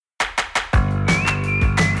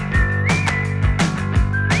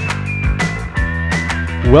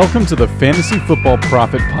Welcome to the Fantasy Football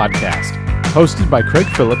Profit Podcast, hosted by Craig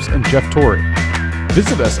Phillips and Jeff Torrey.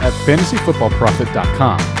 Visit us at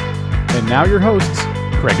fantasyfootballprofit.com. And now your hosts,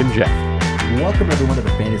 Craig and Jeff. Welcome everyone to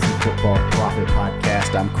the Fantasy Football Profit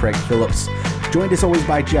Podcast. I'm Craig Phillips, joined as always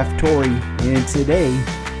by Jeff Torrey. And today,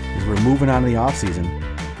 as we're moving on to the offseason,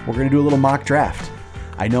 we're going to do a little mock draft.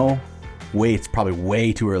 I know, it's probably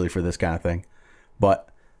way too early for this kind of thing, but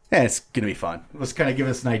it's going to be fun. Let's kind of give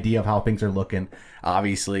us an idea of how things are looking.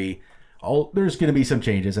 Obviously, there's going to be some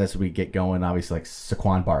changes as we get going. Obviously, like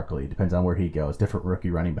Saquon Barkley, depends on where he goes, different rookie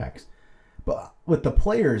running backs. But with the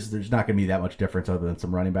players, there's not going to be that much difference other than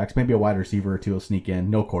some running backs. Maybe a wide receiver or two will sneak in.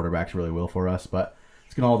 No quarterbacks really will for us, but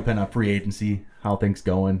it's going to all depend on free agency, how things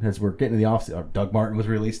going. As we're getting to the offseason, Doug Martin was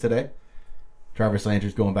released today. Jarvis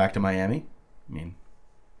Landry's going back to Miami. I mean,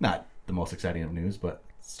 not the most exciting of news, but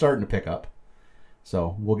it's starting to pick up.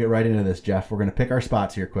 So we'll get right into this, Jeff. We're going to pick our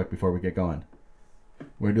spots here quick before we get going.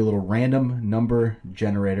 We're going to do a little random number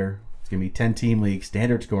generator. It's going to be 10-team league,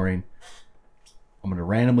 standard scoring. I'm going to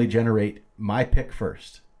randomly generate my pick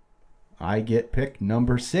first. I get pick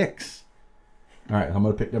number 6. All right, I'm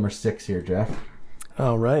going to pick number 6 here, Jeff.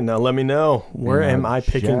 All right, now let me know. Where am I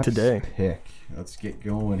picking Jeff's today? Pick. Let's get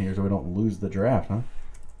going here so we don't lose the draft, huh?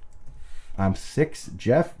 I'm 6.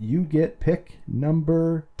 Jeff, you get pick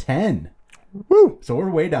number 10. Woo! So we're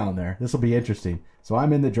way down there. This will be interesting. So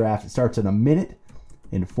I'm in the draft. It starts in a minute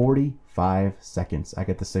and 45 seconds. I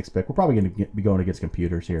get the 6th pick. We're probably going to be going against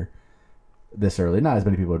computers here this early. Not as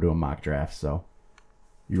many people are doing mock drafts. So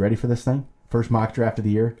you ready for this thing? First mock draft of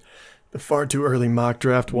the year. The far too early mock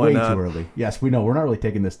draft. Why way not? Too early. Yes, we know. We're not really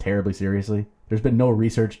taking this terribly seriously. There's been no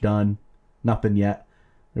research done. Nothing yet.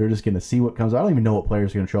 We're just going to see what comes. I don't even know what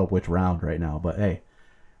players are going to show up which round right now. But hey,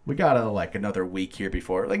 we got another week here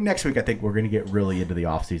before. Next week, I think we're going to get really into the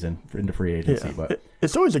offseason, into free agency. Yeah. But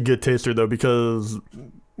it's always a good taster, though, because,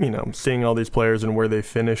 seeing all these players and where they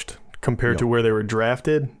finished compared to where they were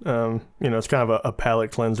drafted, it's kind of a palate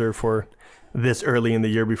cleanser for this early in the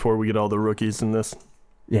year before we get all the rookies in this.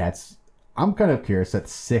 Yeah, I'm kind of curious at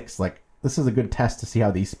 6. This is a good test to see how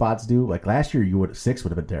these spots do. Last year, 6 would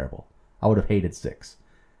have been terrible. I would have hated 6.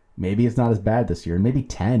 Maybe it's not as bad this year. Maybe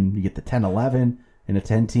 10. You get the 10-11. In a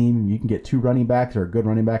 10 team, you can get 2 running backs or a good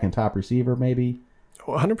running back and top receiver, maybe.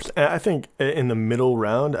 100%. I think in the middle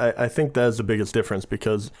round, I think that's the biggest difference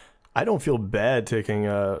because I don't feel bad taking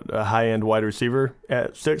a high-end wide receiver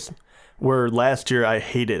at 6, where last year I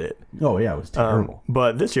hated it. Oh, yeah, it was terrible.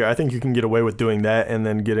 But this year, I think you can get away with doing that and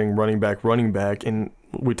then getting running back. And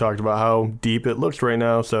we talked about how deep it looks right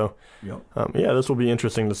now. So, this will be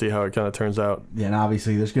interesting to see how it kind of turns out. Yeah, and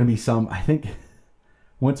obviously there's going to be some, I think,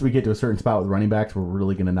 once we get to a certain spot with running backs, we're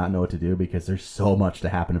really going to not know what to do because there's so much to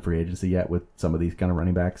happen in free agency yet with some of these kind of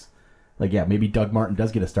running backs. Maybe Doug Martin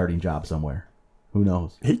does get a starting job somewhere. Who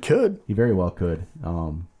knows? He could. He very well could.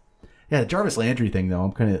 The Jarvis Landry thing,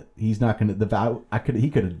 though, he's not going to, the value,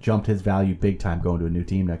 he could have jumped his value big time going to a new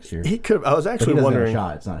team next year. He could. I was actually wondering. Have a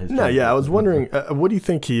shot. It's not his No, I was wondering, what do you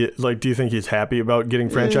think do you think he's happy about getting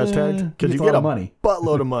franchise tagged? Because you get a money.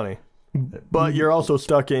 buttload of money. But you're also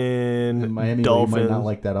stuck in Miami. Dolphins. You might not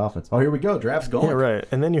like that offense. Oh, here we go. Draft's going. Yeah, right.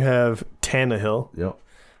 And then you have Tannehill. Yep.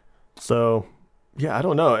 So, I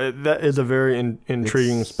don't know. That is a very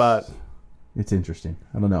intriguing spot. It's interesting.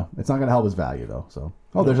 I don't know. It's not going to help his value, though. So,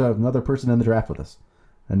 there's another person in the draft with us.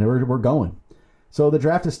 And we're going. So, the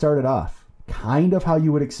draft has started off kind of how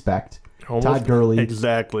you would expect. Almost Todd Gurley.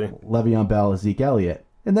 Exactly. Le'Veon Bell, Zeke Elliott.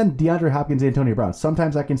 And then DeAndre Hopkins, Antonio Brown.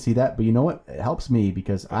 Sometimes I can see that, but you know what? It helps me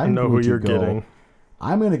because I know who you're getting.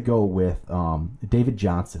 I'm going to go with David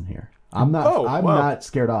Johnson here. I'm not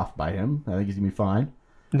scared off by him. I think he's going to be fine.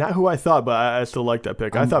 Not who I thought, but I still like that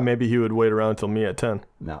pick. I thought maybe he would wait around until me at 10.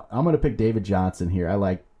 No, I'm going to pick David Johnson here. I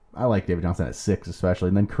like David Johnson at 6 especially.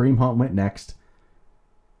 And then Kareem Hunt went next.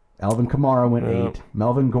 Alvin Kamara went 8.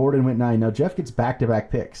 Melvin Gordon went 9. Now Jeff gets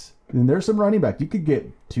back-to-back picks. And there's some running backs. You could get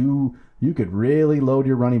 2. You could really load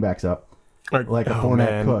your running backs up like a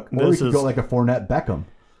Fournette Cook. Or you could go like a Fournette Beckham.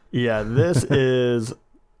 Yeah, this is...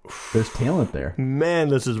 There's talent there. Man,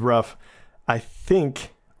 this is rough. I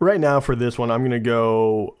think right now for this one, I'm going to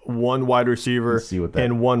go 1 wide receiver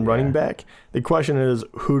and 1 running back. The question is,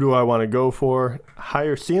 who do I want to go for?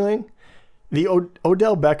 Higher ceiling? The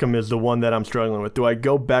Odell Beckham is the one that I'm struggling with. Do I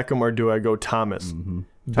go Beckham or do I go Thomas? Mm-hmm.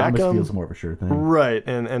 Thomas feels more of a sure thing. Right,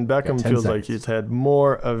 and Beckham feels like he's had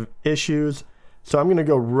more of issues. So I'm going to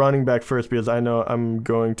go running back first because I know I'm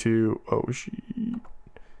going to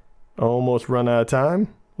almost run out of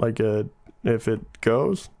time, if it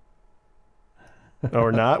goes.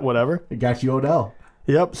 Or not, whatever. It got you Odell.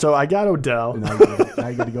 Yep. So I got Odell. Now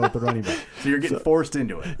you got to go with the running back. So you're getting forced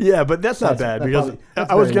into it. Yeah, but that's not bad because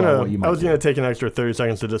I was gonna take an extra 30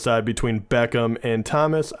 seconds to decide between Beckham and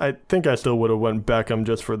Thomas. I think I still would have went Beckham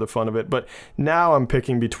just for the fun of it. But now I'm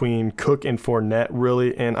picking between Cook and Fournette,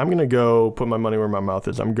 really, and I'm gonna go put my money where my mouth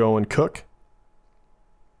is. I'm going Cook.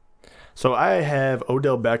 So I have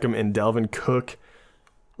Odell Beckham and Dalvin Cook.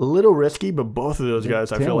 A little risky, but both of those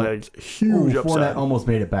guys I feel like huge upside. Fournette almost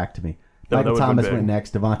made it back to me. Michael Thomas went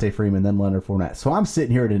next, Devontae Freeman, then Leonard Fournette. So I'm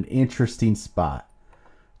sitting here at an interesting spot.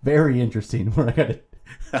 Very interesting. Where I got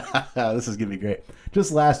to. This is gonna be great.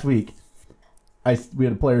 Just last week, we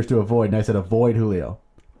had players to avoid, and I said avoid Julio.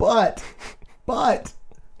 But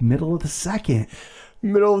middle of the second,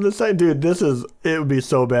 dude. It would be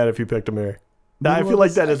so bad if you picked him here. I feel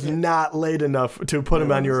like that is not late enough to put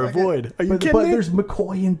him on your avoid. Are you kidding me? But there's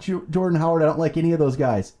McCoy and Jordan Howard. I don't like any of those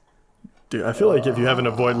guys. Dude, I feel like if you have an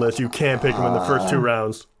avoid list, you can't pick them in the first 2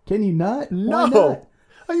 rounds. Can you not? No. Not?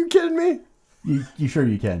 Are you kidding me? You sure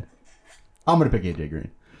you can? I'm going to pick AJ Green.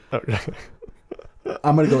 Okay.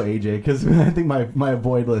 I'm going to go AJ because I think my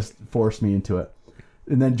avoid list forced me into it.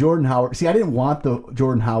 And then Jordan Howard. See, I didn't want the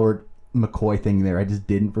Jordan Howard McCoy thing there. I just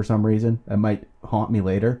didn't for some reason. That might haunt me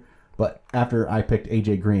later. But after I picked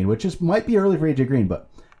AJ Green, which just might be early for AJ Green, but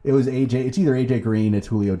it was AJ. It's either AJ Green, it's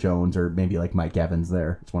Julio Jones, or maybe like Mike Evans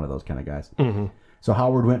there. It's one of those kind of guys. Mm-hmm. So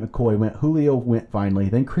Howard went, McCoy went, Julio went finally.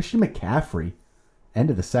 Then Christian McCaffrey, end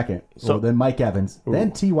of the second. So then Mike Evans,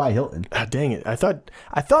 then T.Y. Hilton. Ah, dang it! I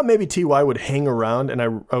thought maybe T.Y. would hang around, and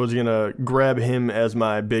I was gonna grab him as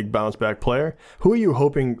my big bounce back player. Who are you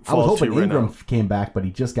hoping falls to right now? I was hoping Ingram came back, but he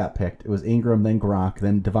just got picked. It was Ingram, then Gronk,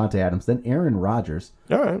 then Devontae Adams, then Aaron Rodgers.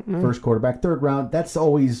 All right, first quarterback, third round. That's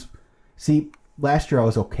always last year I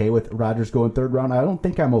was okay with Rodgers going third round. I don't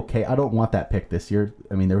think I'm okay. I don't want that pick this year.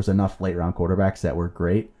 I mean, there was enough late round quarterbacks that were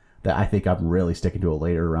great that I think I'm really sticking to a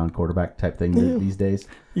later round quarterback type thing these days.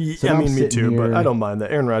 So me too, but I don't mind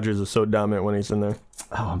that. Aaron Rodgers is so dominant when he's in there.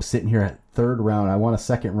 Oh, I'm sitting here at third round. I want a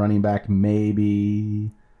second running back,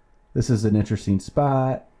 maybe. This is an interesting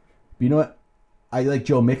spot. But you know what? I like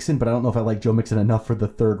Joe Mixon, but I don't know if I like Joe Mixon enough for the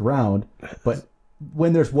third round. But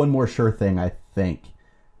when there's one more sure thing, I think,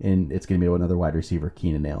 and it's going to be another wide receiver,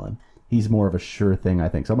 Keenan Allen. He's more of a sure thing, I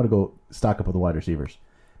think. So I'm going to go stock up with the wide receivers.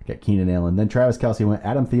 Got Keenan Allen. Then Travis Kelce went.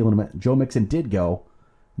 Adam Thielen went. Joe Mixon did go.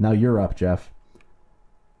 Now you're up, Jeff.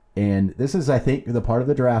 And this is, I think, the part of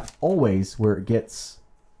the draft always where it gets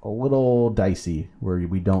a little dicey, where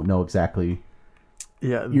we don't know exactly.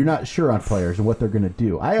 Yeah, you're not sure on players and what they're going to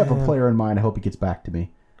do. I have a player in mind. I hope he gets back to me.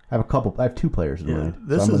 I have 2 players in mind.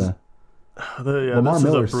 This so is Lamar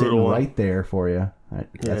Miller's sitting right there for you.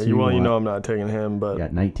 You know I'm not taking him, but you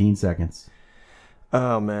got 19 seconds.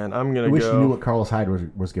 Oh man, I'm gonna. I wish you knew what Carlos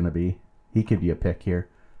Hyde was going to be. He could be a pick here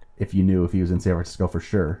if you knew if he was in San Francisco for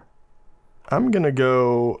sure. I'm gonna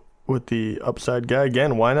go with the upside guy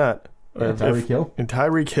again. Why not? Tyreek Hill. And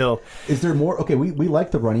Tyreek Hill. Is there more? Okay, we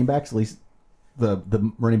like the running backs, at least the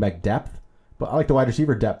running back depth. But I like the wide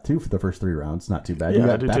receiver depth too for the first 3 rounds. Not too bad. Yeah, you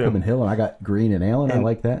got Beckham and Hill, and I got Green and Allen. I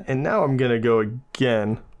like that. And now I'm gonna go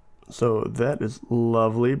again. So that is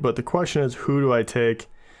lovely. But the question is, who do I take?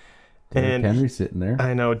 Derrick Henry's sitting there.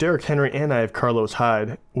 I know, Derrick Henry, and I have Carlos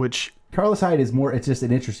Hyde, which... Carlos Hyde is more... It's just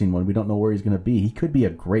an interesting one. We don't know where he's going to be. He could be a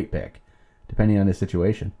great pick, depending on his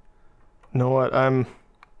situation. You know what? I'm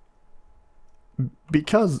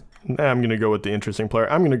going to go with the interesting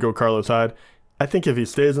player. I'm going to go Carlos Hyde. I think if he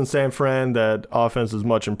stays in San Fran, that offense is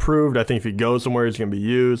much improved. I think if he goes somewhere, he's going to be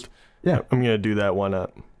used. Yeah. I'm going to do that. Why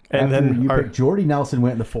not? And after then picked Jordy Nelson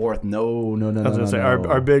went in the 4th. No. I was going to say,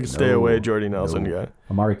 our big stay away Jordy Nelson guy.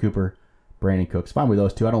 Amari Cooper, Brandon Cooks. Fine with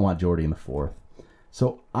those 2. I don't want Jordy in the 4th.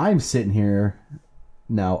 So I'm sitting here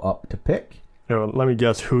now up to pick. Let me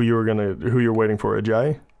guess who you're waiting for,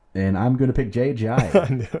 Ajayi? And I'm going to pick Jay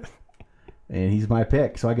Ajayi. And he's my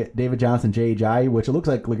pick. So I get David Johnson, Jay Ajayi, which it looks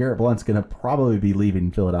like LeGarrette Blount's going to probably be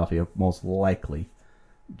leaving Philadelphia, most likely.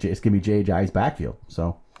 It's going to be Jay Ajayi's backfield.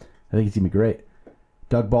 So I think it's going to be great.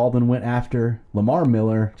 Doug Baldwin went after Lamar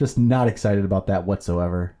Miller. Just not excited about that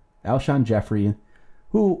whatsoever. Alshon Jeffrey,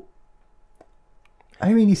 who,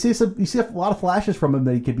 I mean, you see a lot of flashes from him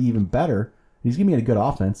that he could be even better. He's giving me a good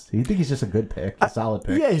offense. You think he's just a good pick, a solid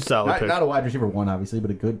pick? Yeah, he's a solid pick. Not a wide receiver 1, obviously,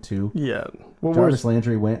 but a good 2. Yeah. Jarvis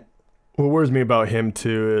Landry went. What worries me about him,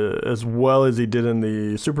 too, as well as he did in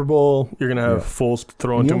the Super Bowl, you're going to have Foles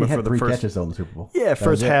throwing to him for the first... catches, though, in the Super Bowl. Yeah,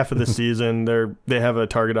 first half of the season. They have a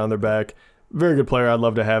target on their back. very good player. I'd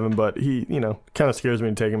love to have him, but he, kind of scares me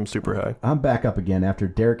to take him super high. I'm back up again after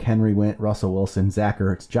Derrick Henry went, Russell Wilson, Zach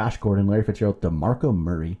Ertz, Josh Gordon, Larry Fitzgerald, DeMarco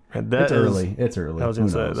Murray. It's early. I was going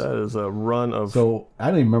to say, that is a run of... So, I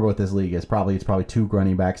don't even remember what this league is. It's probably 2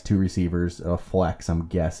 running backs, 2 receivers, a flex, I'm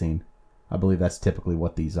guessing. I believe that's typically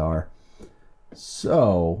what these are.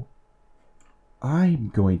 So, I'm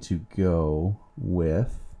going to go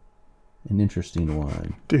with an interesting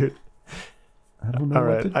one. Dude. I don't know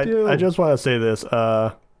what to do. I just want to say this. You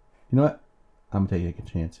know what? I'm going to take a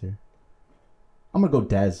chance here. I'm going to go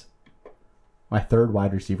Dez. My 3rd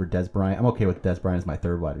wide receiver, Dez Bryant. I'm okay with Dez Bryant as my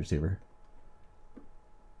 3rd wide receiver.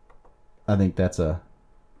 I think I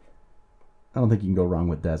don't think you can go wrong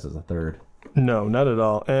with Dez as a 3rd. No, not at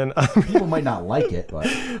all. And people might not like it, but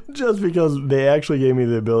just because they actually gave me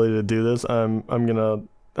the ability to do this, I'm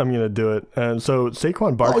gonna do it. And so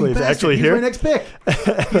Saquon Barkley is actually here. He's my next pick.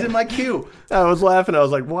 He's in my queue. I was laughing. I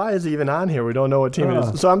was like, "Why is he even on here? We don't know what team it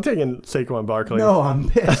is." So I'm taking Saquon Barkley. No, I'm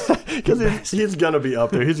pissed because he's gonna be up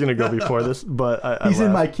there. He's gonna go before this. But he's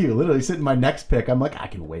in my queue. Literally sitting in my next pick. I'm like, I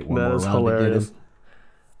can wait one more round hilarious. to get him.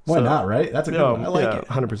 Why not? Right? That's a good one. I like it.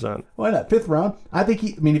 100%. Why not? 5th round. I think I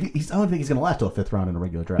don't think he's going to last till the 5th round in a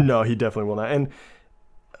regular draft. No, he definitely will not. And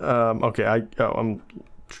I'm.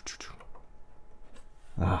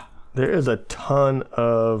 There is a ton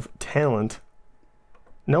of talent.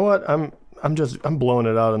 You know what? I'm blowing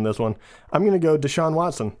it out on this one. I'm going to go Deshaun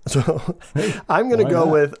Watson. So I'm going to go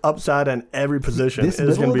with upside on every position. This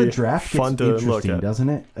is going to be draft fun to look at, doesn't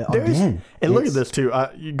it? Again, and look at this too.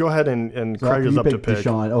 You go ahead and so Craig is up to pick.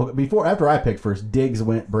 Deshaun, after I picked first, Diggs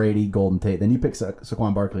went Brady, Golden Tate. Then you picked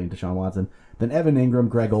Saquon Barkley and Deshaun Watson. Then Evan Ingram,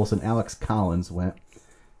 Greg Olsen, Alex Collins went.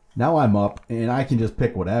 Now I'm up, and I can just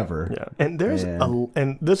pick whatever. Yeah, and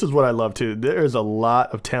and this is what I love too. There's a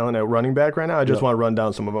lot of talent at running back right now. I just want to run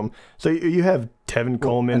down some of them. So you have Tevin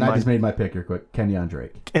Coleman, and I just made my pick here quick. Kenyon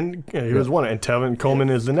Drake, and he was one, and Tevin Coleman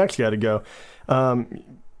is the next guy to go.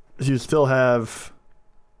 You still have.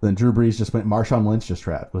 Then Drew Brees just went. Marshawn Lynch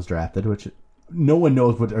was drafted, which no one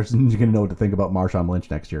knows what or is going to know what to think about Marshawn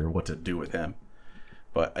Lynch next year, or what to do with him.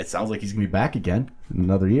 But it sounds like he's going to be back again in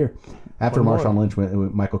another year. After Marshawn Lynch went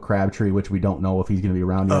with Michael Crabtree, which we don't know if he's going to be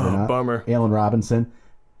around yet or not. Bummer. Allen Robinson.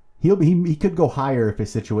 He could go higher if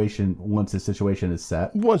once his situation is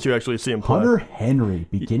set. Once you actually see him play. Hunter Henry,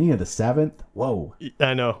 beginning of the 7th. Whoa.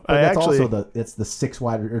 I know. But it's the 6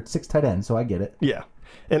 tight end, so I get it. Yeah.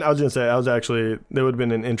 And I was going to say, there would have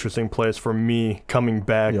been an interesting place for me coming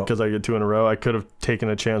back because I get 2 in a row. I could have taken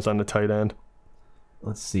a chance on the tight end.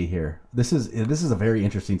 Let's see here. This is a very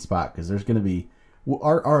interesting spot because there's going to be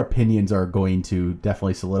our opinions are going to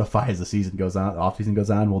definitely solidify as the season goes on. The offseason goes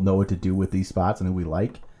on. We'll know what to do with these spots and who we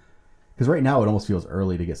like. Because right now it almost feels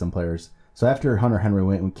early to get some players. So after Hunter Henry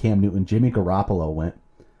went, when Cam Newton, Jimmy Garoppolo went,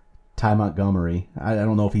 Ty Montgomery. I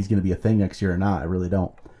don't know if he's going to be a thing next year or not. I really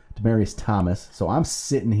don't. Demaryius Thomas. So I'm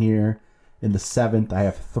sitting here in the 7th. I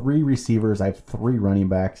have 3 receivers. I have 3 running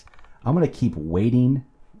backs. I'm going to keep waiting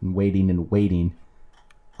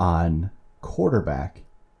on quarterback.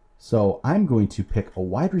 So I'm going to pick a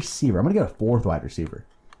wide receiver. I'm going to get a 4th wide receiver.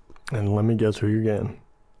 And let me guess who you're getting.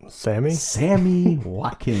 Sammy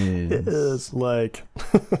Watkins. It is like...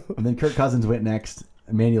 And then Kirk Cousins went next.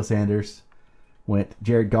 Emmanuel Sanders went.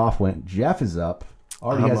 Jared Goff went. Jeff is up.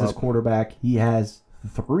 Already has his quarterback. He has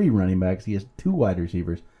 3 running backs. He has 2 wide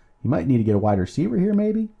receivers. He might need to get a wide receiver here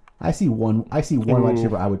maybe. I see one wide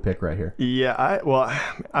receiver I would pick right here. Yeah, one.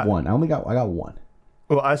 I got 1.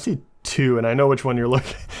 Well, I see 2, and I know which one you're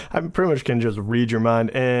looking. I pretty much can just read your mind.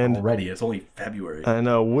 And already, it's only February. I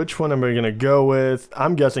know which one am I going to go with.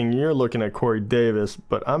 I'm guessing you're looking at Corey Davis,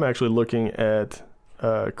 but I'm actually looking at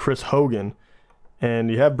Chris Hogan.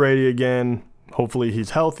 And you have Brady again. Hopefully he's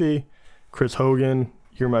healthy. Chris Hogan,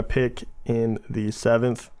 you're my pick in the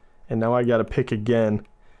 7th, and now I got to pick again.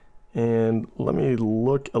 And let me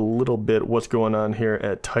look a little bit what's going on here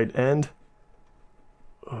at tight end.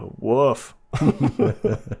 Woof.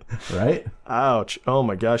 Right? Ouch. Oh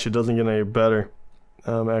my gosh, it doesn't get any better.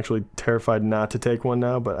 I'm actually terrified not to take one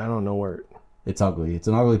now, but I don't know where. It's ugly. It's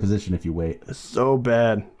an ugly position if you wait. It's so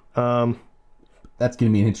bad. That's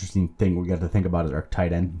going to be an interesting thing we got to think about as our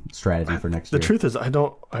tight end strategy for next year. The truth is, I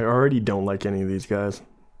already don't like any of these guys.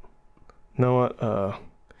 You know what?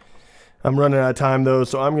 I'm running out of time, though,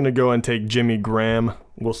 so I'm going to go and take Jimmy Graham.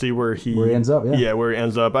 We'll see where he ends up, yeah. Yeah, where he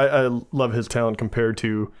ends up. I love his talent compared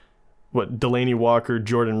to Delaney Walker,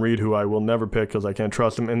 Jordan Reed, who I will never pick because I can't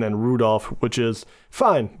trust him, and then Rudolph, which is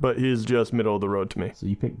fine, but he's just middle of the road to me. So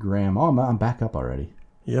you pick Graham. Oh, I'm back up already.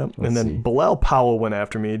 Yep. And then Bilal Powell went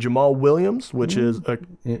after me. Jamal Williams, which is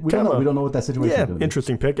we don't know what that situation is. Yeah,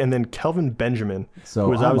 interesting pick. And then Kelvin Benjamin,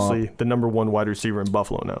 who is obviously the number one wide receiver in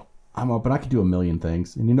Buffalo now. I'm up, and I could do a million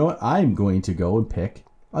things. And you know what? I'm going to go and pick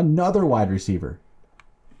another wide receiver,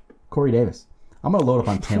 Corey Davis. I'm going to load up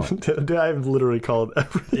on talent. I've literally called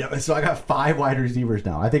everything. Yeah, so I got 5 wide receivers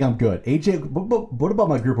now. I think I'm good. What about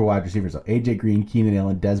my group of wide receivers? AJ Green, Keenan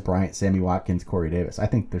Allen, Dez Bryant, Sammy Watkins, Corey Davis. I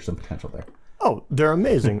think there's some potential there. Oh, they're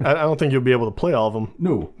amazing. I don't think you'll be able to play all of them.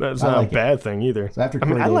 No. That's not a bad thing either. So after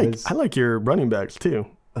Corey Davis, I like your running backs too.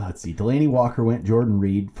 Let's see. Delaney Walker went, Jordan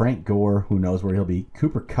Reed, Frank Gore, who knows where he'll be,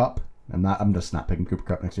 Cooper Kupp. I'm just not picking Cooper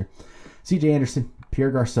Kupp next year. CJ Anderson,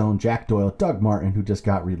 Pierre Garçon, Jack Doyle, Doug Martin, who just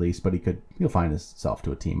got released, but he'll find himself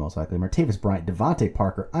to a team most likely. Martavis Bryant, Devontae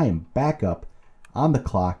Parker. I am back up on the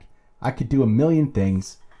clock. I could do a million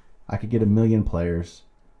things. I could get a million players.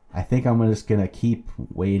 I think I'm just going to keep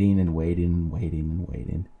waiting and waiting and waiting and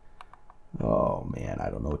waiting. Oh, man, I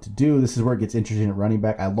don't know what to do. This is where it gets interesting at running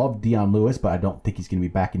back. I love Dion Lewis, but I don't think he's going to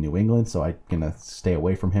be back in New England, so I'm going to stay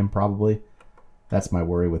away from him probably. That's my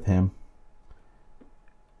worry with him.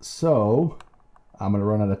 So I'm going to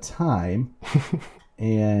run out of time,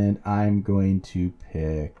 and I'm going to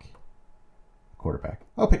pick quarterback.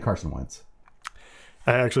 I'll pick Carson Wentz.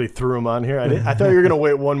 I actually threw him on here. I thought you were going to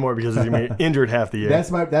wait one more because he's going to be injured half the year. That's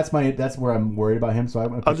where I'm worried about him. So I'm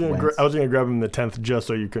going to pick Wentz. I was going to grab him in the 10th just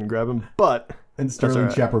so you couldn't grab him, but and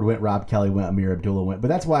Sterling Shepard went, Rob Kelly went, Amir Abdullah went. But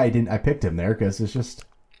that's why I picked him there because it's just.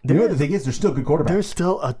 You know what the thing is? There's still good quarterbacks. There's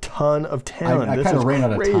still a ton of talent. I kind of ran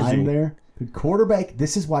out of time there. The quarterback.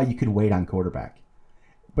 This is why you could wait on quarterback.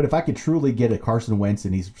 But if I could truly get a Carson Wentz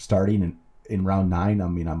and he's starting in round 9, I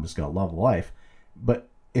mean, I'm just going to love life. But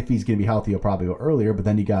if he's going to be healthy, he'll probably go earlier. But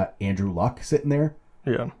then you got Andrew Luck sitting there.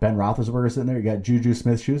 Yeah. Ben Roethlisberger sitting there. You got Juju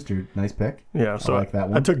Smith-Schuster. Nice pick. Yeah. So I like that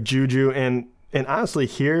one. I took Juju and honestly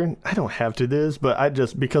here, I don't have to do this, but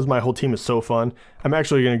because my whole team is so fun, I'm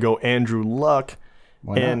actually going to go Andrew Luck.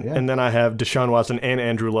 And then I have Deshaun Watson and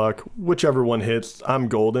Andrew Luck. Whichever one hits, I'm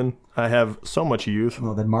golden. I have so much youth.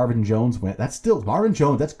 Well, then Marvin Jones went. That's still Marvin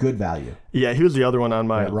Jones. That's good value. Yeah, he was the other one on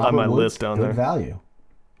my list down there. Good value.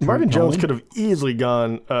 Marvin Jones could have easily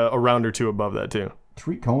gone a round or two above that too.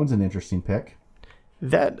 Tariq Cohen's an interesting pick.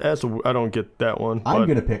 I don't get that one. I'm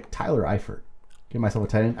going to pick Tyler Eifert. Get myself a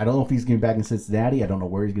tight end. I don't know if he's going to be back in Cincinnati. I don't know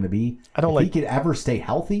where he's going to be. If he could ever stay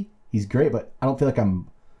healthy, he's great. But I don't feel like I'm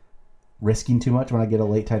risking too much when I get a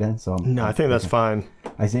late tight end. I think that's fine.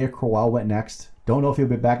 Isaiah Crowell went next. Don't know if he'll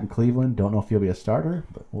be back in Cleveland. Don't know if he'll be a starter,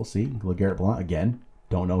 but we'll see. LeGarrette Blount, again,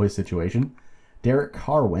 don't know his situation. Derek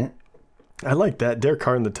Carr went. I like that. Derek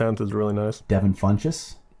Carr in the 10th is really nice. Devin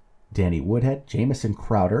Funchess, Danny Woodhead, Jamison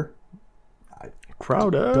Crowder.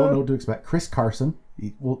 Don't know what to expect. Chris Carson.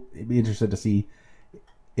 We'll be interested to see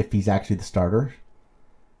if he's actually the starter.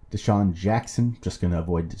 Deshaun Jackson. Just going to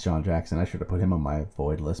avoid Deshaun Jackson. I should have put him on my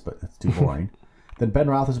void list, but that's too boring. Then Ben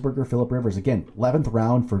Roethlisberger, Phillip Rivers. Again, 11th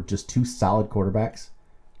round for just 2 solid quarterbacks.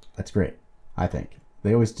 That's great, I think.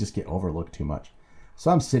 They always just get overlooked too much.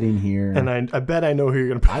 So I'm sitting here. And I bet I know who you're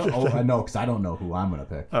going to pick. I know, because I don't know who I'm going to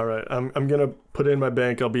pick. All right. I'm going to put it in my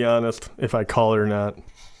bank, I'll be honest, if I call it or not.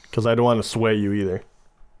 Because I don't want to sway you either.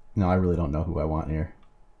 No, I really don't know who I want here.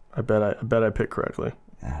 I bet I picked correctly.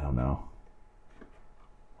 I don't know.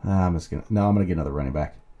 I'm going to get another running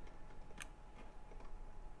back.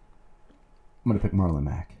 I'm going to pick Marlon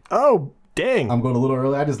Mack. Oh, dang. I'm going a little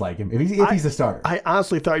early. I just like him. If he's a starter. I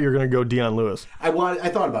honestly thought you were going to go Dion Lewis. I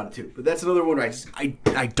thought about it too. But that's another one where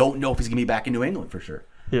I don't know if he's going to be back in New England for sure.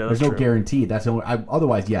 Yeah, there's no guarantee. That's the only,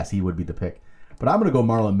 otherwise, yes, he would be the pick. But I'm going to go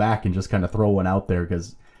Marlon Mack and just kind of throw one out there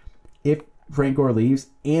because if Frank Gore leaves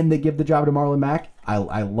and they give the job to Marlon Mack, I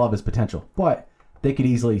love his potential. But they could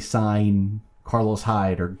easily sign Carlos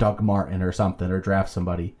Hyde or Doug Martin or something or draft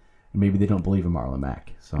somebody. And maybe they don't believe in Marlon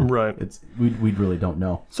Mack. So right. We really don't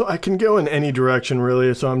know. So I can go in any direction,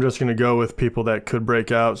 really. So I'm just going to go with people that could break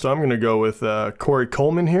out. So I'm going to go with Corey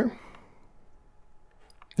Coleman here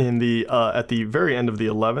in the at the very end of the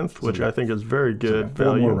 11th, which I think is very good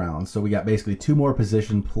value. 4 more rounds. So we got basically 2 more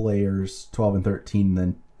position players, 12 and 13,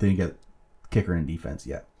 then you get kicker and defense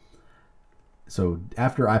yet. So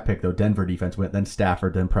after I picked, though, Denver defense went, then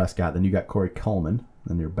Stafford, then Prescott, then you got Corey Coleman,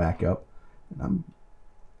 then your backup. I'm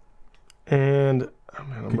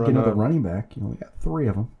could get another running back. You only got 3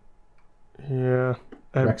 of them. Yeah.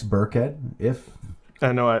 Rex Burkhead, if.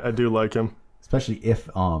 I know, I do like him. Especially if,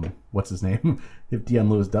 what's his name? If Dion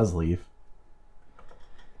Lewis does leave.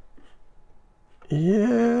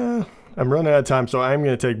 Yeah. I'm running out of time, so I'm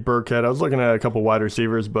going to take Burkhead. I was looking at a couple wide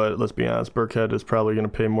receivers, but let's be honest, Burkhead is probably going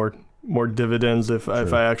to more dividends if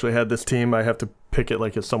I actually had this team. I have to pick it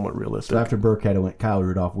like it's somewhat realistic. So after Burkhead, it went Kyle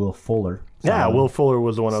Rudolph, Will Fuller. Yeah, Will Fuller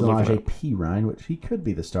was the one I was looking at. Perine, which he could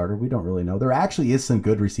be the starter. We don't really know. There actually is some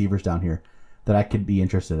good receivers down here that I could be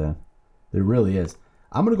interested in. There really is.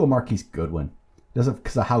 I'm going to go Marquise Goodwin.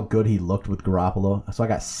 Because of how good he looked with Garoppolo. So I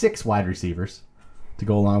got 6 wide receivers to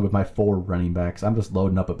go along with my 4 running backs. I'm just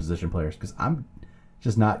loading up a position players because I'm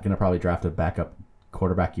just not going to probably draft a backup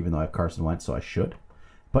quarterback even though I have Carson Wentz, so I should.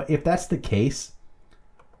 But if that's the case,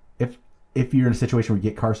 if you're in a situation where you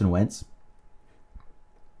get Carson Wentz,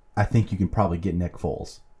 I think you can probably get Nick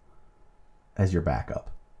Foles as your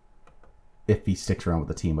backup if he sticks around with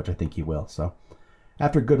the team, which I think he will. So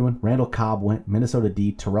after Goodwin, Randall Cobb went, Minnesota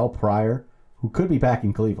D, Terrell Pryor, who could be back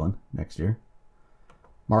in Cleveland next year,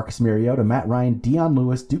 Marcus Mariota, Matt Ryan, Dion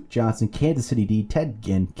Lewis, Duke Johnson, Kansas City D, Ted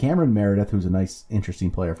Ginn, Cameron Meredith, who's a nice,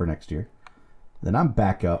 interesting player for next year. Then I'm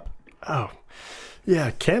back up. Oh,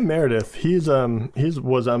 yeah, Cam Meredith. He's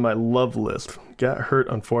was on my love list. Got hurt,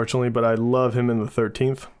 unfortunately, but I love him in the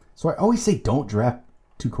 13th. So I always say don't draft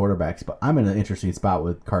 2 quarterbacks, but I'm in an interesting spot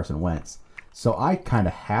with Carson Wentz. So I kind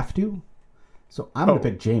of have to. So I'm going to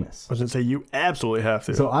pick Jameis. I was going to say, you absolutely have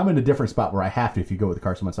to. So I'm in a different spot where I have to if you go with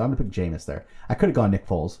Carson Wentz. So I'm going to pick Jameis there. I could have gone Nick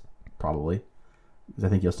Foles, probably, because I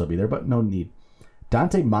think he'll still be there, but no need.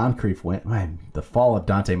 Dante Moncrief went. Man, the fall of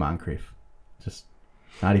Dante Moncrief. Just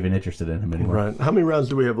not even interested in him anymore. Right. How many rounds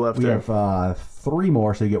do we have left there? We have 3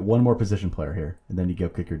 more, so you get 1 more position player here, and then you go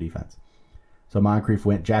kick your defense. So Moncrief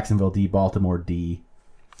went Jacksonville D, Baltimore D.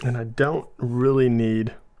 And I don't really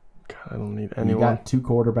need... God, I don't need anyone. You got 2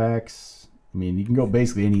 quarterbacks. I mean, you can go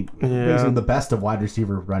basically basically the best of wide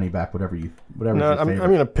receiver, running back, whatever. No, I'm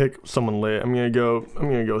gonna pick someone late. I'm gonna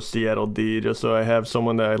go Seattle D just so I have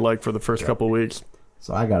someone that I like for the first couple of weeks.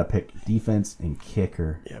 So I gotta pick defense and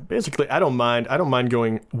kicker. Yeah, basically, I don't mind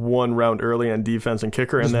going 1 round early on defense and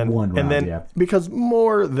kicker, just and then because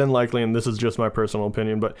more than likely, and this is just my personal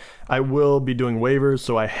opinion, but I will be doing waivers,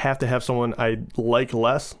 so I have to have someone I like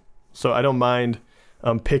less. So I don't mind.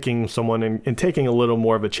 Picking someone and taking a little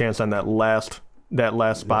more of a chance on that last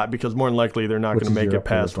spot because more than likely they're not going to make it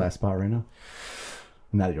past last spot right now.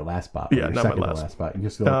 Not your last spot. Yeah, not my last spot. You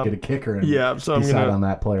just go get a kicker and so I'm decide on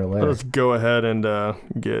that player later. Let's go ahead and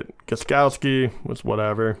get Gostkowski, which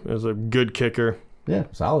whatever is a good kicker. Yeah,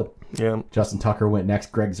 solid. Yeah. Justin Tucker went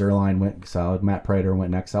next. Greg Zuerlein went solid. Matt Prater went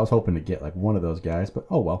next. I was hoping to get like one of those guys, but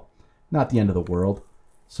oh well, not the end of the world.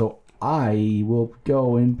 So I will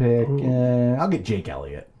go and pick. I'll get Jake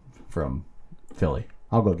Elliott from Philly.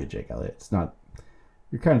 I'll go get Jake Elliott. It's not.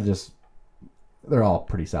 You're kind of just. They're all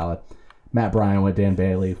pretty solid. Matt Bryant went Dan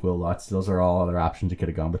Bailey, Will Lutz. Those are all other options you could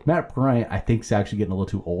have gone. But Matt Bryant, I think, is actually getting a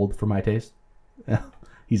little too old for my taste.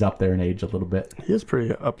 He's up there in age a little bit. He is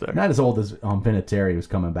pretty up there. Not as old as Vinatieri, who's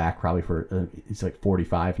coming back probably for. He's like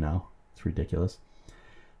 45 now. It's ridiculous.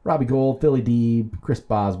 Robbie Gould, Philly D, Chris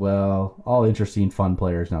Boswell, all interesting, fun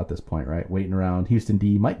players now at this point, right? Waiting around. Houston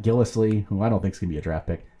D, Mike Gillislee, who I don't think is going to be a draft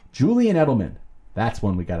pick. Julian Edelman. That's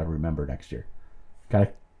one we got to remember next year. Got to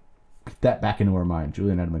get that back into our mind.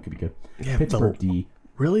 Julian Edelman could be good. Yeah, Pittsburgh D.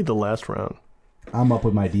 Really the last round. I'm up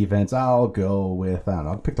with my defense. I'll go with, I don't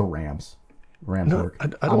know, I'll pick the Rams. Rams work.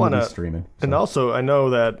 I don't want to streaming. So. And also, I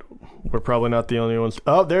know that we're probably not the only ones.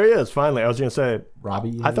 Oh, there he is. Finally, I was going to say,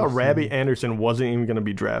 Robbie. I thought Robbie Anderson wasn't even going to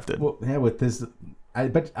be drafted. Well, yeah, with this, I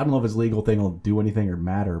don't know if his legal thing will do anything or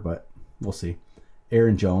matter, but we'll see.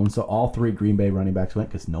 Aaron Jones. So all 3 Green Bay running backs went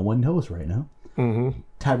because no one knows right now. Mm-hmm.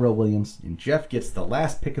 Tyrell Williams and Jeff gets the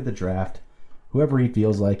last pick of the draft. Whoever he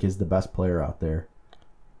feels like is the best player out there.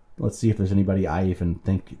 Let's see if there's anybody I even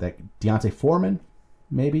think that Deontay Foreman,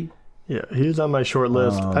 maybe. Yeah, he's on my short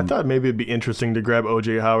list. I thought maybe it'd be interesting to grab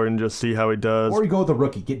O.J. Howard and just see how he does. Or you go with the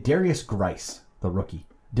rookie. Get Darius Grice, the rookie.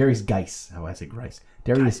 Darius Geis. How do I say Grice?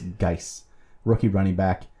 Darius Geis, rookie running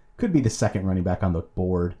back. Could be the second running back on the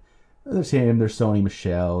board. There's him. There's Sony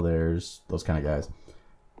Michel. There's those kind of guys.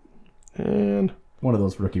 And one of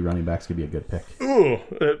those rookie running backs could be a good pick. Ooh,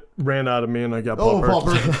 it ran out of me and I got Paul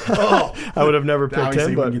Perkins. I would have never picked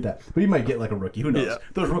him, but get that. But you might get like a rookie. Who knows? Yeah.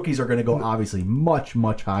 Those rookies are going to go obviously much,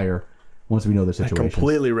 much higher once we know their situation.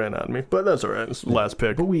 Completely ran out of me, but that's all right. It's the last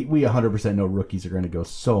pick. But we 100% know rookies are going to go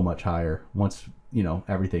so much higher once,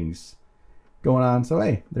 everything's going on. So,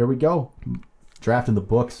 hey, there we go. Drafting the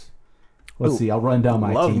books. Let's see. I'll run down my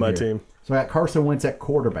team. Love my team. So I got Carson Wentz at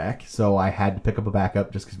quarterback, so I had to pick up a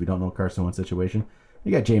backup just because we don't know Carson Wentz's situation.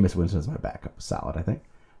 You got Jameis Winston as my backup. Solid, I think.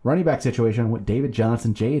 Running back situation, I went David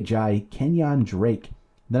Johnson, Jay Ajayi, Kenyon Drake.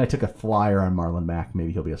 Then I took a flyer on Marlon Mack.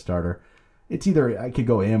 Maybe he'll be a starter. It's either I could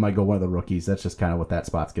go him, I go one of the rookies. That's just kind of what that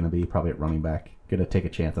spot's going to be, probably at running back. Going to take a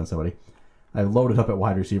chance on somebody. I loaded up at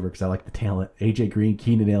wide receiver because I like the talent. A.J. Green,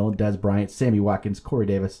 Keenan Allen, Dez Bryant, Sammy Watkins, Corey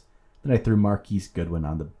Davis. Then I threw Marquise Goodwin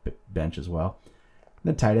on the bench as well.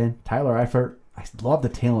 Then tight end, Tyler Eifert. I love the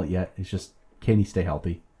talent yet. It's just, can he stay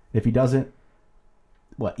healthy? If he doesn't,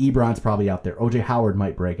 Ebron's probably out there. O.J. Howard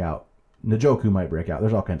might break out. Njoku might break out.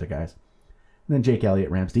 There's all kinds of guys. And then Jake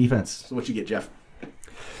Elliott, Rams defense. So what you get, Jeff?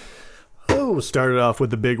 Started off with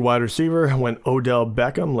the big wide receiver, went Odell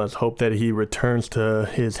Beckham. Let's hope that he returns to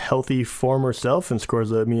his healthy former self and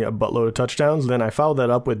scores me a buttload of touchdowns. Then I followed that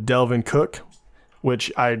up with Delvin Cook,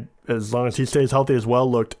 which as long as he stays healthy as well,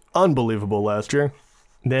 looked unbelievable last year.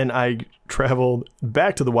 Then I traveled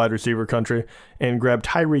back to the wide receiver country and grabbed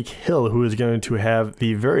Tyreek Hill, who is going to have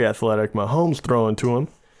the very athletic Mahomes thrown to him,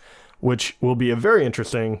 which will be very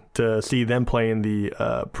interesting to see them play in the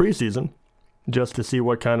preseason, just to see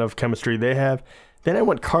what kind of chemistry they have. Then I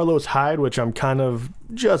went Carlos Hyde, which I'm kind of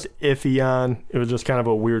just iffy on. It was just kind of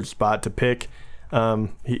a weird spot to pick.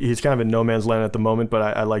 He's kind of in no man's land at the moment,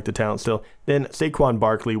 but I like the talent still. Then Saquon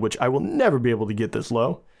Barkley, which I will never be able to get this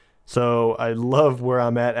low. So I love where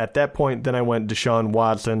I'm at that point. Then I went Deshaun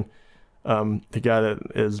Watson, the guy that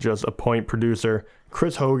is just a point producer.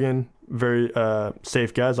 Chris Hogan, very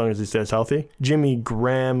safe guy as long as he stays healthy. Jimmy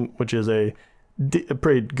Graham, which is a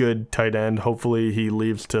pretty good tight end. Hopefully he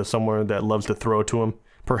leaves to somewhere that loves to throw to him,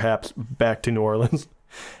 perhaps back to New Orleans.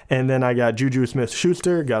 And then I got Juju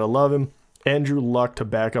Smith-Schuster, gotta love him. Andrew Luck to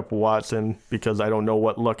back up Watson because I don't know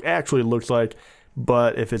what Luck actually looks like,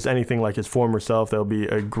 but if it's anything like his former self, that'll be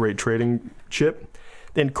a great trading chip.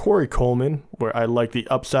 Then Corey Coleman, where I like the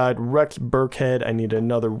upside. Rex Burkhead, I need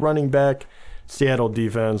another running back. Seattle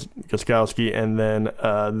defense, Gostkowski, and then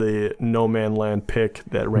the no man land pick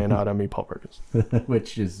that ran out on me, Paul Perkins.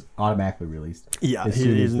 Which is automatically released. Yeah,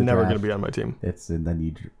 he's never going to be on my team. And then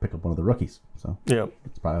you pick up one of the rookies. So yeah,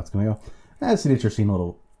 that's probably how it's going to go. That's an interesting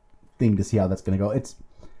little thing to see how that's going to go.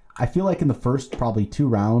 I feel like in the first probably 2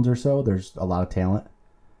 rounds or so, there's a lot of talent.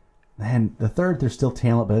 And the third, there's still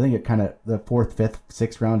talent, but I think it kind of the 4th, 5th,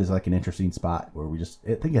 6th round is like an interesting spot where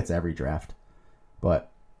I think it's every draft.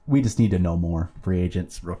 But we just need to know more. Free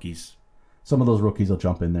agents, rookies. Some of those rookies will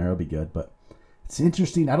jump in there. It'll be good. But it's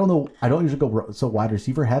interesting. I don't know. I don't usually go so wide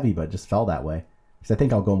receiver heavy, but it just fell that way. Because I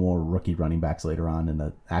think I'll go more rookie running backs later on in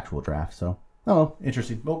the actual draft. So,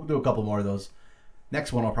 interesting. We'll do a couple more of those.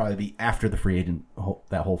 Next one will probably be after the free agent,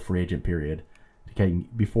 that whole free agent period. Okay,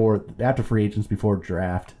 after free agents, before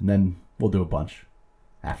draft, and then we'll do a bunch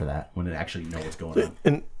after that when it actually know what's going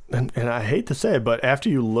on. And I hate to say it, but after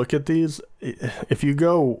you look at these, if you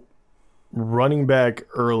go running back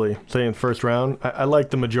early, say in first round, I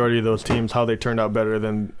like the majority of those teams, how they turned out better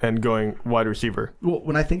than going wide receiver. Well,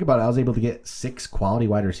 when I think about it, I was able to get 6 quality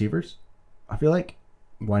wide receivers. I feel like,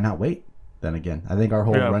 why not wait? Then again, I think our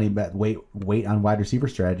whole running back wait on wide receiver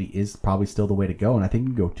strategy is probably still the way to go. And I think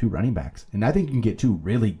you can go 2 running backs. And I think you can get 2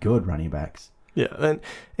 really good running backs. Yeah,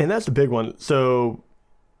 and that's the big one. So,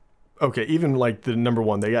 okay, even like the number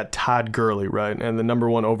 1, they got Todd Gurley, right? And the number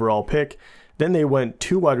 1 overall pick. Then they went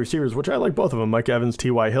 2 wide receivers, which I like both of them, Mike Evans,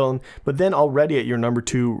 T.Y. Hilton. But then already at your number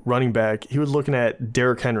 2 running back, he was looking at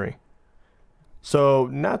Derrick Henry. So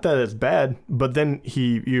not that it's bad, but then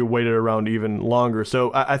you waited around even longer. So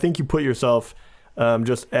I think you put yourself you're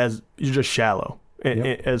just shallow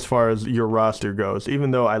as far as your roster goes. Even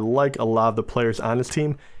though I like a lot of the players on his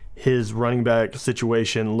team, his running back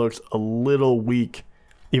situation looks a little weak,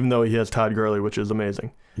 even though he has Todd Gurley, which is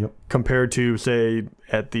amazing. Yep. Compared to, say,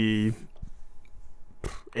 at the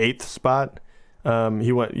 8th spot,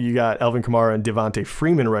 you got Alvin Kamara and Devontae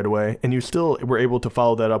Freeman right away, and you still were able to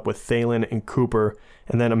follow that up with Thielen and Cooper,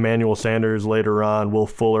 and then Emmanuel Sanders later on, Will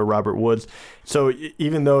Fuller, Robert Woods. So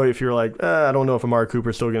even though if you're like, I don't know if Amari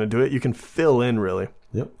Cooper's still going to do it, you can fill in really.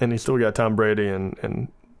 Yep. And he's still got Tom Brady and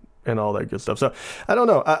all that good stuff. So I don't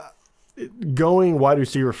know. Going wide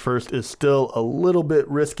receiver first is still a little bit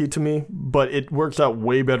risky to me, but it works out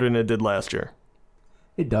way better than it did last year.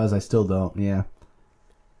 It does. I still don't. Yeah.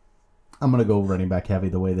 I'm going to go running back heavy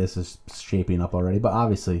the way this is shaping up already. But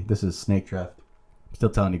obviously, this is snake draft. I'm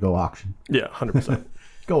still telling you, go auction. Yeah, 100%.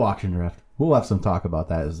 Go auction draft. We'll have some talk about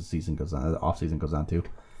that as the season goes on, the off season goes on too.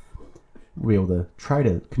 We'll be able to try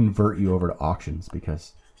to convert you over to auctions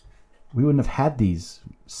because we wouldn't have had these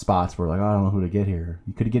spots where I don't know who to get here.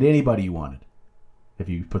 You could get anybody you wanted if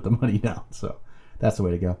you put the money down. So that's the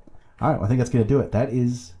way to go. All right, well, I think that's going to do it. That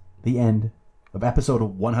is the end of episode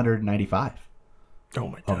 195. Oh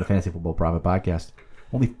my God. Of the Fantasy Football Profit Podcast.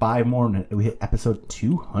 Only 5 more and we hit episode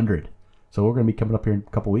 200. So we're going to be coming up here in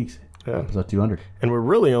a couple weeks. Yeah. Episode 200. And we're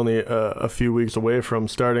really only a few weeks away from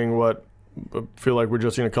starting what I feel like we're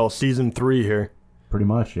just going to call season 3 here. Pretty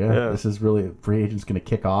much, yeah. This is really free agent's going to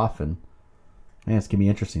kick off, and Man, it's going to be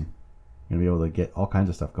interesting. You're going to be able to get all kinds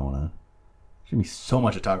of stuff going on. There's going to be so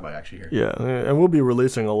much to talk about actually here. Yeah, and we'll be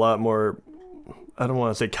releasing a lot more, I don't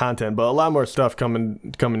want to say content, but a lot more stuff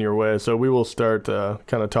coming your way. So we will start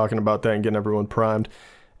kind of talking about that and getting everyone primed.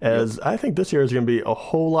 As I think this year is going to be a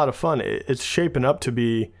whole lot of fun. It's shaping up to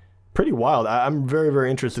be pretty wild. I'm very, very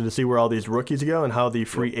interested to see where all these rookies go and how the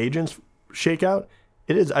free agents shake out.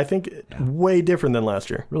 It is, I think, way different than last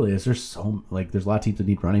year. Really is. There's a lot of teams that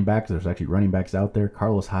need running backs. There's actually running backs out there.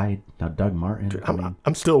 Carlos Hyde, now Doug Martin. Dude,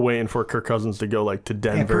 I'm still waiting for Kirk Cousins to go to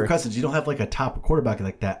Denver. Yeah, Kirk Cousins, you don't have a top quarterback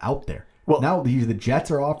like that out there. Well, now the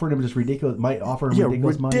Jets are offering him just ridiculous. Might offer him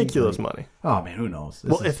ridiculous money. Oh man, who knows?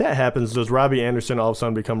 If that happens, does Robbie Anderson all of a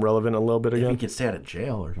sudden become relevant a little bit again? If he could stay out of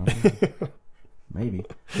jail or something. Maybe.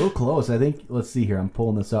 A little close. I think. Let's see here. I'm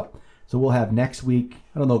pulling this up. So we'll have next week.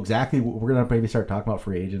 I don't know exactly. We're gonna maybe start talking about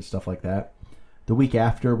free agents, stuff like that. The week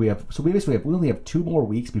after we have. So we only have 2 more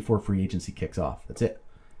weeks before free agency kicks off. That's it.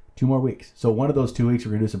 2 more weeks. So one of those 2 weeks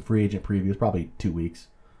we're gonna do some free agent previews. Probably 2 weeks,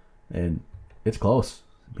 and it's close.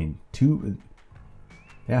 I mean, 2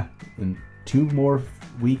 more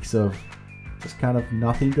weeks of just kind of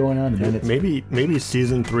nothing going on, and then it's maybe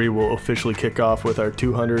season 3 will officially kick off with our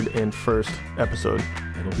 201st episode.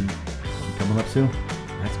 It'll be coming up soon.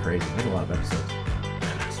 That's crazy. That's a lot of episodes.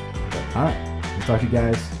 All right, we'll talk to you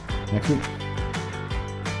guys next week.